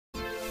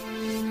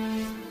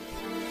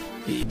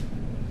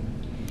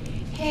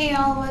Hey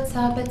y'all, what's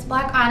up? It's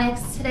Black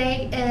Onyx.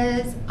 Today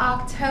is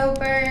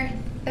October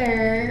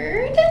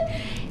 3rd,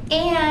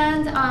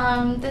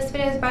 and this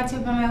video is brought to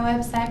you by my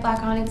website,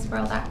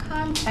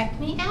 blackonyxworld.com. Check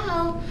me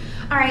out.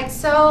 Alright,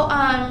 so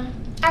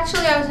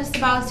actually I was just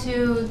about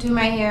to do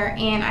my hair,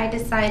 and I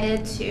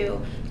decided to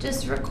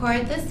just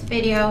record this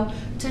video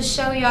to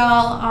show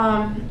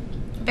y'all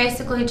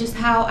basically just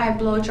how I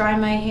blow dry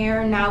my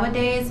hair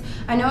nowadays.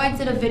 I know I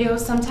did a video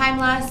sometime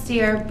last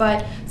year,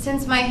 but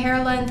since my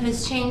hair length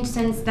has changed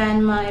since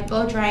then, my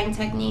blow drying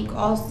technique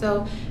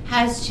also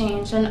has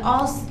changed. And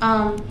also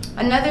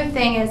another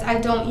thing is I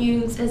don't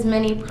use as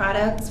many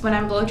products when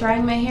I'm blow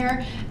drying my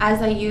hair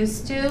as I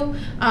used to.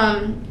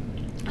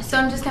 So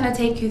I'm just going to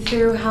take you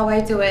through how I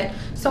do it.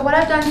 So what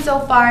I've done so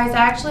far is I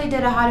actually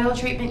did a hot oil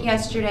treatment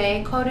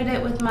yesterday, coated it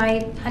with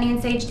my Honey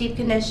and Sage Deep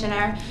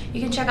Conditioner.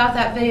 You can check out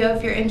that video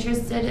if you're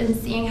interested in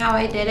seeing how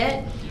I did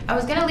it. I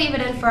was going to leave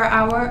it in for an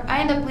hour. I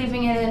ended up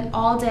leaving it in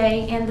all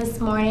day and this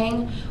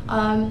morning.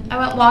 I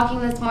went walking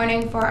this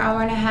morning for an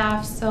hour and a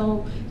half,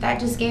 so that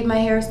just gave my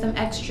hair some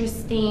extra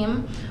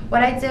steam.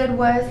 What I did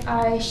was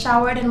I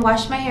showered and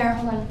washed my hair.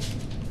 Hold on.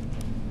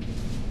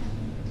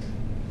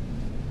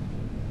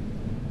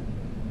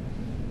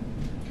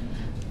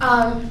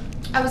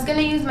 I was going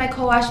to use my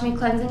Co-Wash Me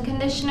Cleansing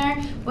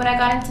Conditioner. When I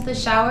got into the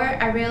shower,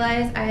 I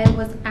realized I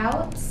was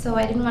out, so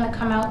I didn't want to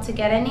come out to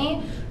get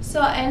any.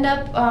 So I ended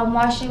up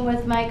washing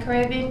with my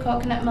Caribbean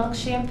Coconut Milk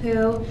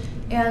Shampoo,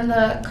 and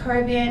the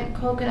Caribbean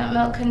Coconut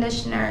Milk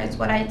Conditioner is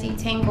what I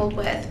detangled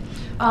with.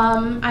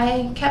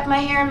 I kept my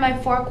hair in my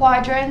 4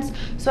 quadrants,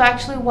 so I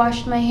actually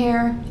washed my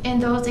hair in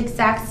those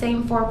exact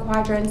same 4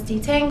 quadrants.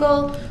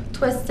 Detangle,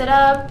 twist it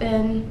up,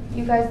 and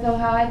you guys know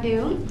how I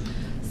do.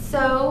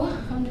 So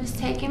I'm just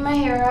taking my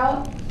hair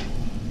out.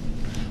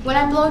 When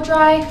I blow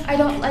dry, I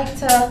don't like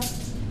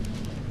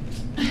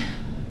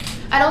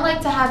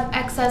to have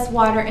excess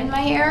water in my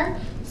hair,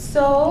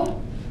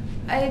 so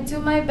I do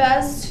my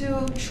best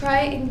to try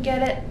and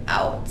get it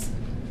out.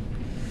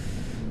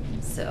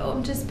 So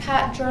I'm just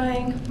pat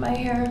drying my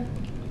hair.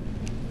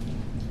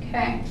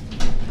 Okay.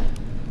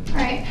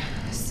 Alright,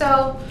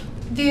 so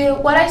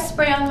what I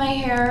spray on my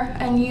hair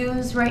and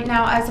use right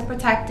now as a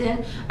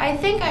protectant, I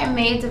think I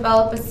may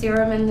develop a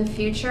serum in the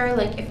future,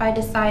 like if I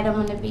decide I'm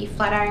going to be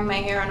flat ironing my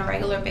hair on a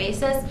regular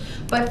basis.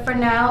 But for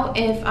now,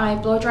 if I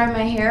blow dry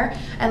my hair,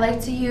 I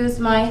like to use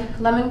my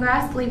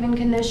lemongrass leave-in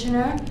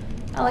conditioner,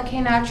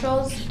 LK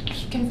Naturals.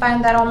 You can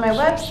find that on my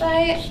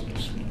website.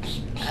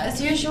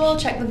 As usual,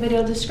 check the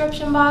video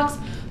description box.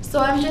 So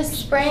I'm just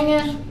spraying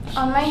it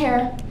on my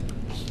hair,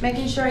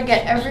 making sure I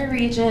get every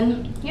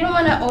region. You don't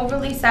want to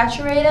overly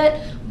saturate it,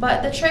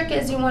 but the trick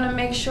is you want to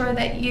make sure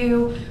that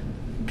you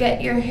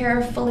get your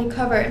hair fully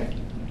covered.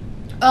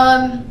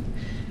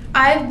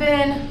 I've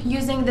been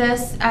using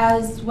this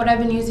as what I've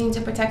been using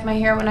to protect my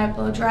hair when I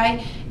blow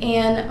dry,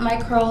 and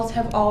my curls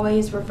have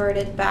always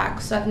reverted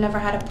back, so I've never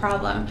had a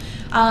problem.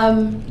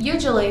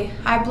 Usually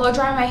I blow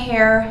dry my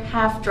hair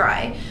half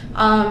dry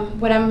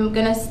when I'm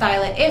gonna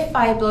style it, if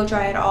I blow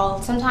dry at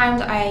all.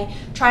 Sometimes I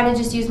try to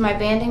just use my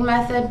banding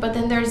method, but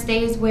then there's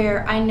days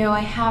where I know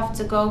I have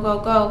to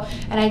go,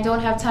 and I don't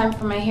have time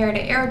for my hair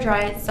to air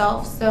dry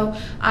itself, so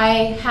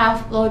I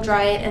half blow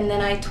dry it and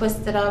then I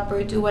twist it up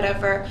or do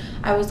whatever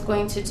I was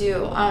going to do.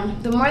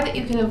 The more that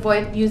you can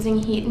avoid using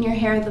heat in your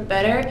hair, the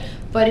better.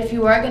 But if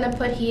you are going to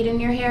put heat in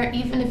your hair,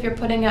 even if you're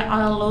putting it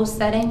on a low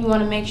setting, you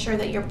want to make sure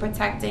that you're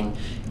protecting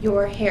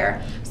your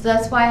hair. So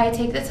that's why I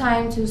take the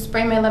time to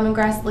spray my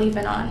lemongrass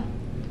leave-in on.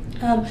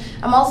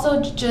 I'm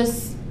also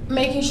just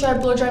making sure I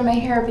blow dry my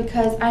hair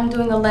because I'm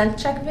doing a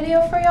length check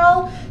video for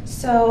y'all.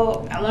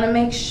 So I want to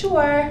make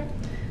sure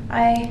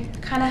I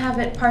kind of have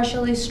it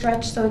partially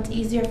stretched so it's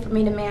easier for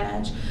me to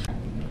manage.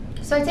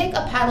 So I take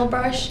a paddle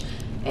brush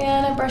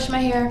and I brush my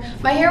hair.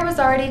 My hair was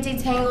already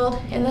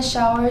detangled in the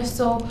shower,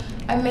 so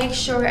I make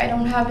sure I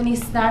don't have any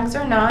snags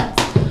or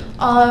knots.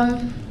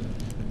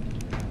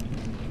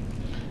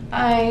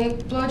 I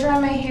blow dry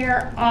my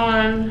hair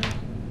on,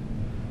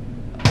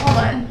 hold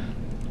on,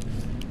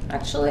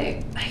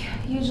 actually I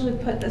usually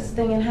put this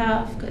thing in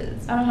half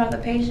because I don't have the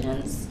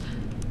patience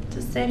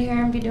to sit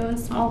here and be doing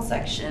small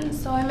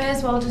sections, so I may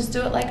as well just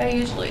do it like I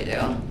usually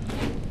do,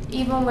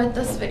 even with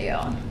this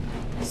video.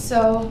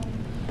 So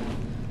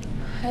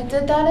I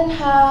did that in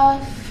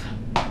half,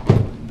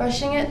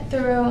 brushing it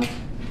through.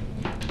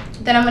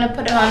 Then I'm going to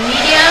put it on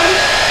medium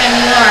and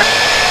warm.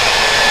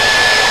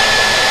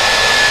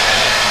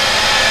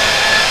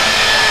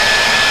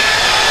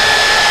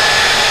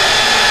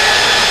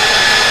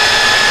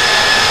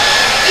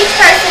 Each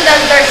person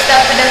does their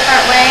stuff a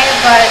different way,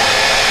 but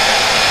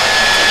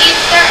to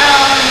each their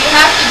own. You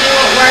have to do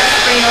what works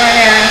for your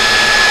hair.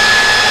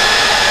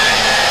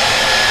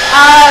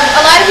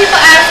 A lot of people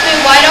ask me,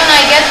 why don't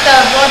I get the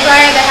blow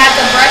dryer that has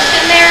the brush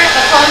in there,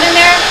 the comb in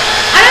there?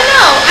 I don't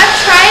know. I've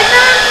tried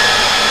them.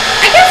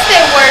 I guess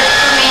they work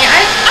for me.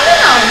 I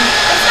don't know.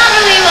 It's not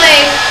really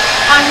like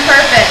on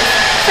purpose.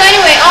 So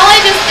anyway, all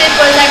I just did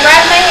was I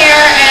grabbed my hair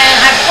and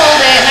I pulled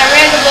it and I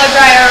ran the blow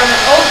dryer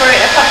over it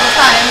a couple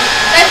times.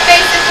 That's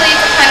basically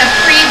to kind of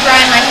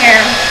pre-dry my hair.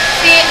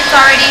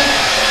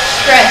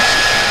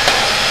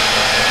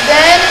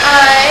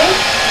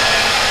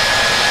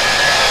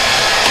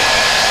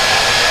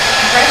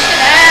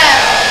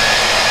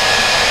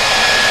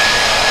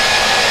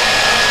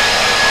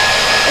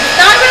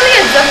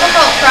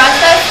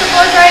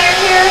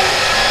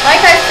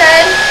 like I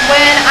said,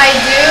 when I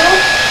do,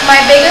 my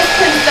biggest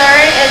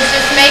concern is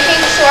just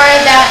making sure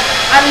that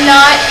I'm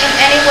not in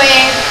any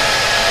way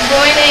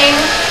ruining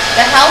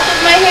the health of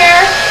my hair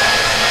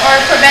or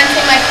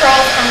preventing my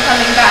curls from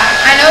coming back.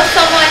 I know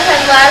someone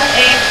has left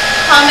a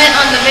comment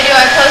on the video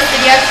I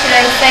posted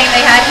yesterday saying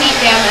they had heat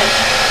damage.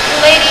 You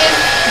ladies,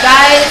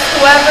 guys,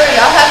 whoever,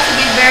 y'all have to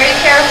be very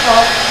careful,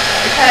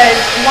 because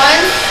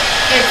once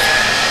it's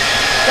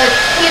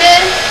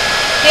heated,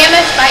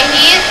 damaged by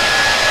heat,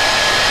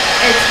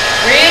 it's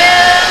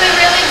really,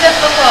 really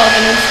difficult,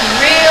 and it's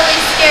really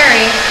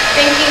scary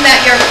thinking that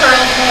your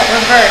curls won't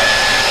revert.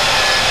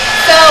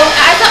 So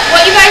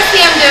what you guys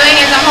see I'm doing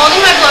is I'm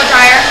holding my blow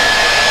dryer,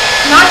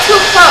 not too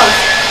close.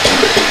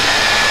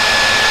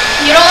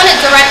 You don't want it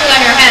directly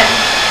on your head.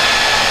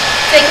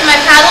 Taking my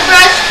paddle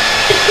brush,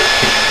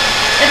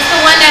 it's the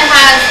one that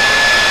has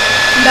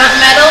not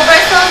metal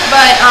bristles,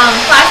 but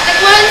plastic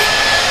ones.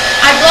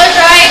 I blow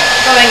dry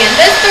going in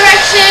this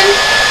direction.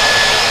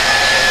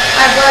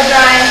 I blow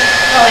dry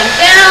going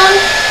down.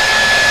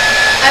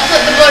 I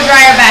flip the blow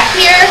dryer back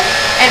here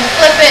and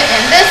flip it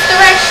in this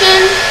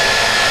direction.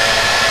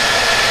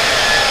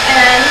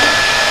 And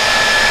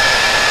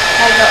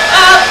I go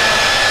up,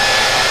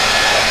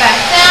 back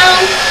down.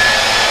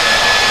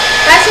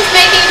 That's just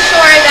making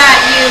sure that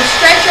you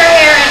stretch your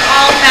hair in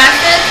all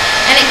facets,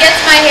 and it gets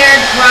my hair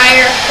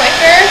drier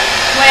quicker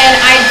when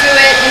I do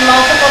it in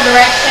multiple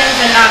directions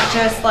and not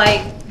just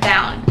like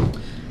down.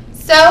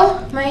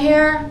 So my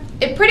hair,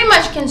 it pretty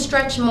much can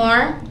stretch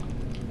more,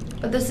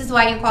 but this is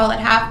why you call it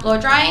half blow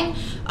drying.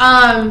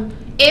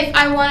 If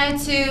I wanted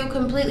to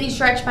completely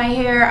stretch my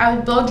hair, I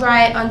would blow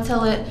dry it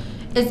until it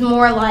is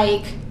more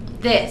like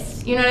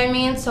this, you know what I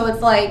mean? So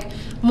it's like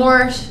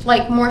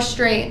more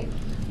straight.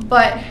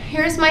 But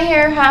here's my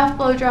hair half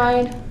blow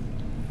dried,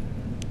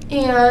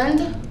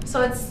 and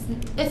so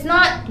it's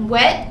not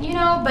wet, you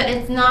know, but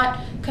it's not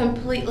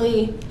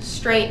completely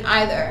straight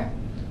either.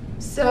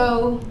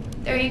 So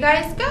there you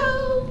guys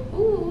go.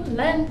 Ooh,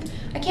 length.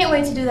 I can't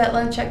wait to do that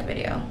length check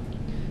video.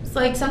 It's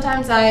like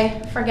sometimes I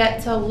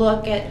forget to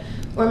look at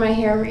where my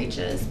hair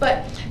reaches.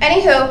 But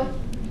anywho,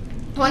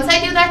 once I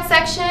do that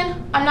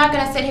section, I'm not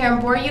gonna sit here and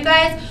bore you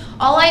guys.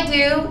 All I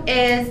do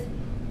is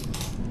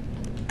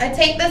I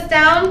take this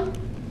down,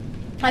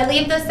 I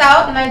leave this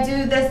out, and I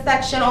do this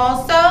section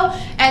also,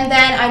 and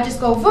then I just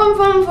go boom,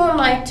 boom, boom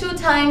like 2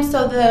 times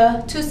so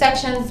the 2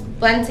 sections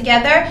blend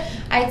together.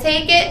 I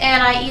take it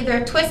and I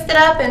either twist it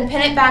up and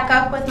pin it back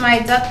up with my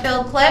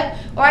duck-billed clip,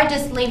 or I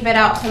just leave it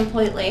out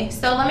completely.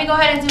 So let me go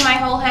ahead and do my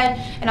whole head,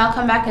 and I'll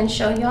come back and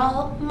show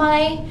y'all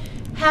my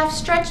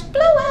half-stretched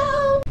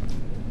blowout.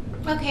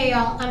 Okay,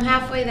 y'all, I'm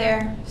halfway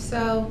there.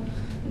 So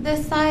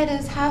this side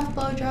is half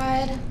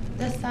blow-dried,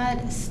 this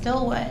side is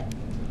still wet.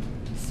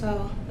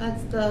 So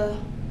that's the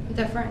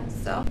difference.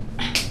 So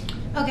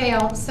okay,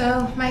 y'all,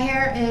 so my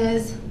hair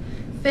is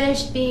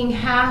finished being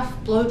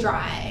half blow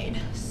dried.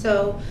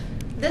 So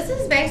this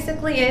is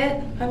basically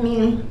it. I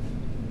mean,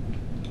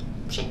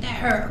 check that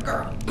hair,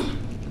 girl.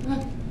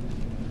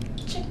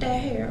 Check that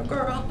hair,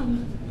 girl.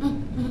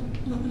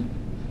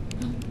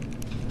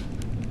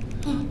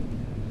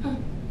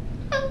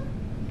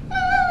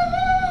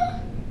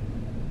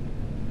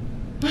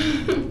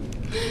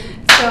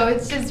 So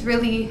it's just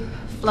really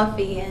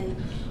fluffy and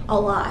a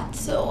lot,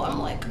 so I'm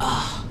like,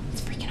 oh,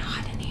 it's freaking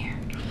hot in here.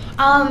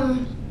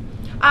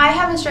 I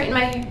haven't straightened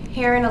my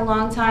hair in a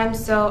long time,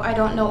 so I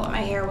don't know what my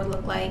hair would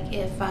look like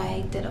if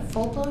I did a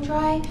full blow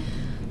dry.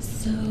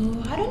 So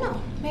I don't know,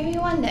 maybe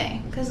one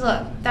day, because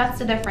look, that's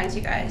the difference,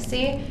 you guys.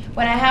 See,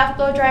 when I half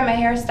blow dry, my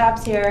hair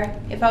stops here.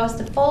 If I was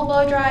to full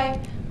blow dry,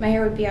 my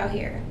hair would be out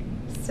here.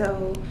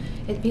 So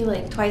it'd be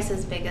like twice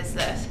as big as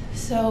this.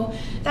 So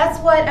that's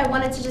what I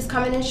wanted to just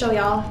come in and show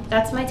y'all.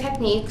 That's my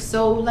technique.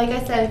 So like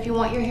I said, if you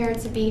want your hair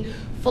to be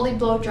fully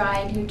blow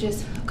dried, you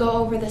just go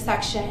over the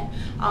section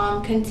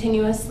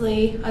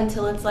continuously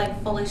until it's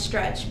like fully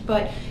stretched.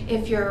 But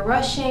if you're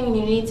rushing and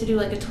you need to do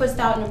like a twist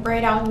out and a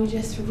braid out and you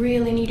just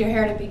really need your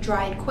hair to be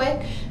dried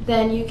quick,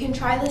 then you can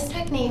try this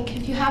technique.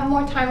 If you have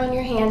more time on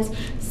your hands,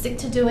 stick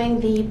to doing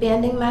the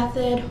banding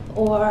method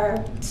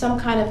or some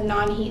kind of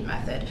non-heat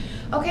method.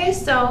 Okay,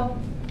 so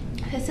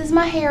this is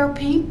my hair,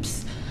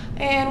 peeps.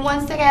 And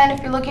once again,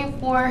 if you're looking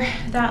for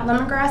that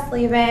lemongrass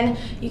leave-in,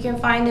 you can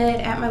find it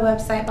at my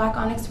website,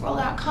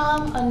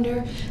 blackonyxworld.com,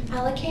 under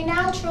Alec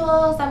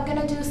Naturals. I'm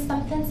gonna do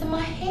something to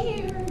my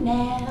hair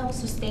now,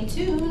 so stay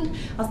tuned.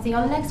 I'll see you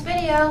on the next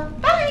video.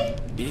 Bye!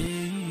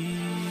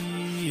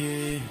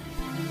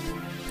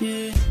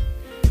 Yeah,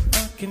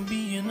 I can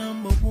be your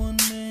 #1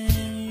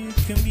 man. You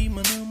can be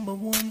my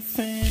 #1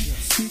 fan.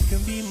 You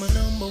can be my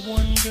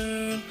 #1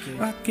 girl.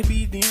 I can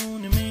be the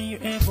only man you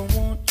ever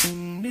want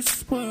in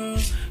this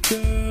world,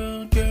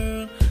 girl.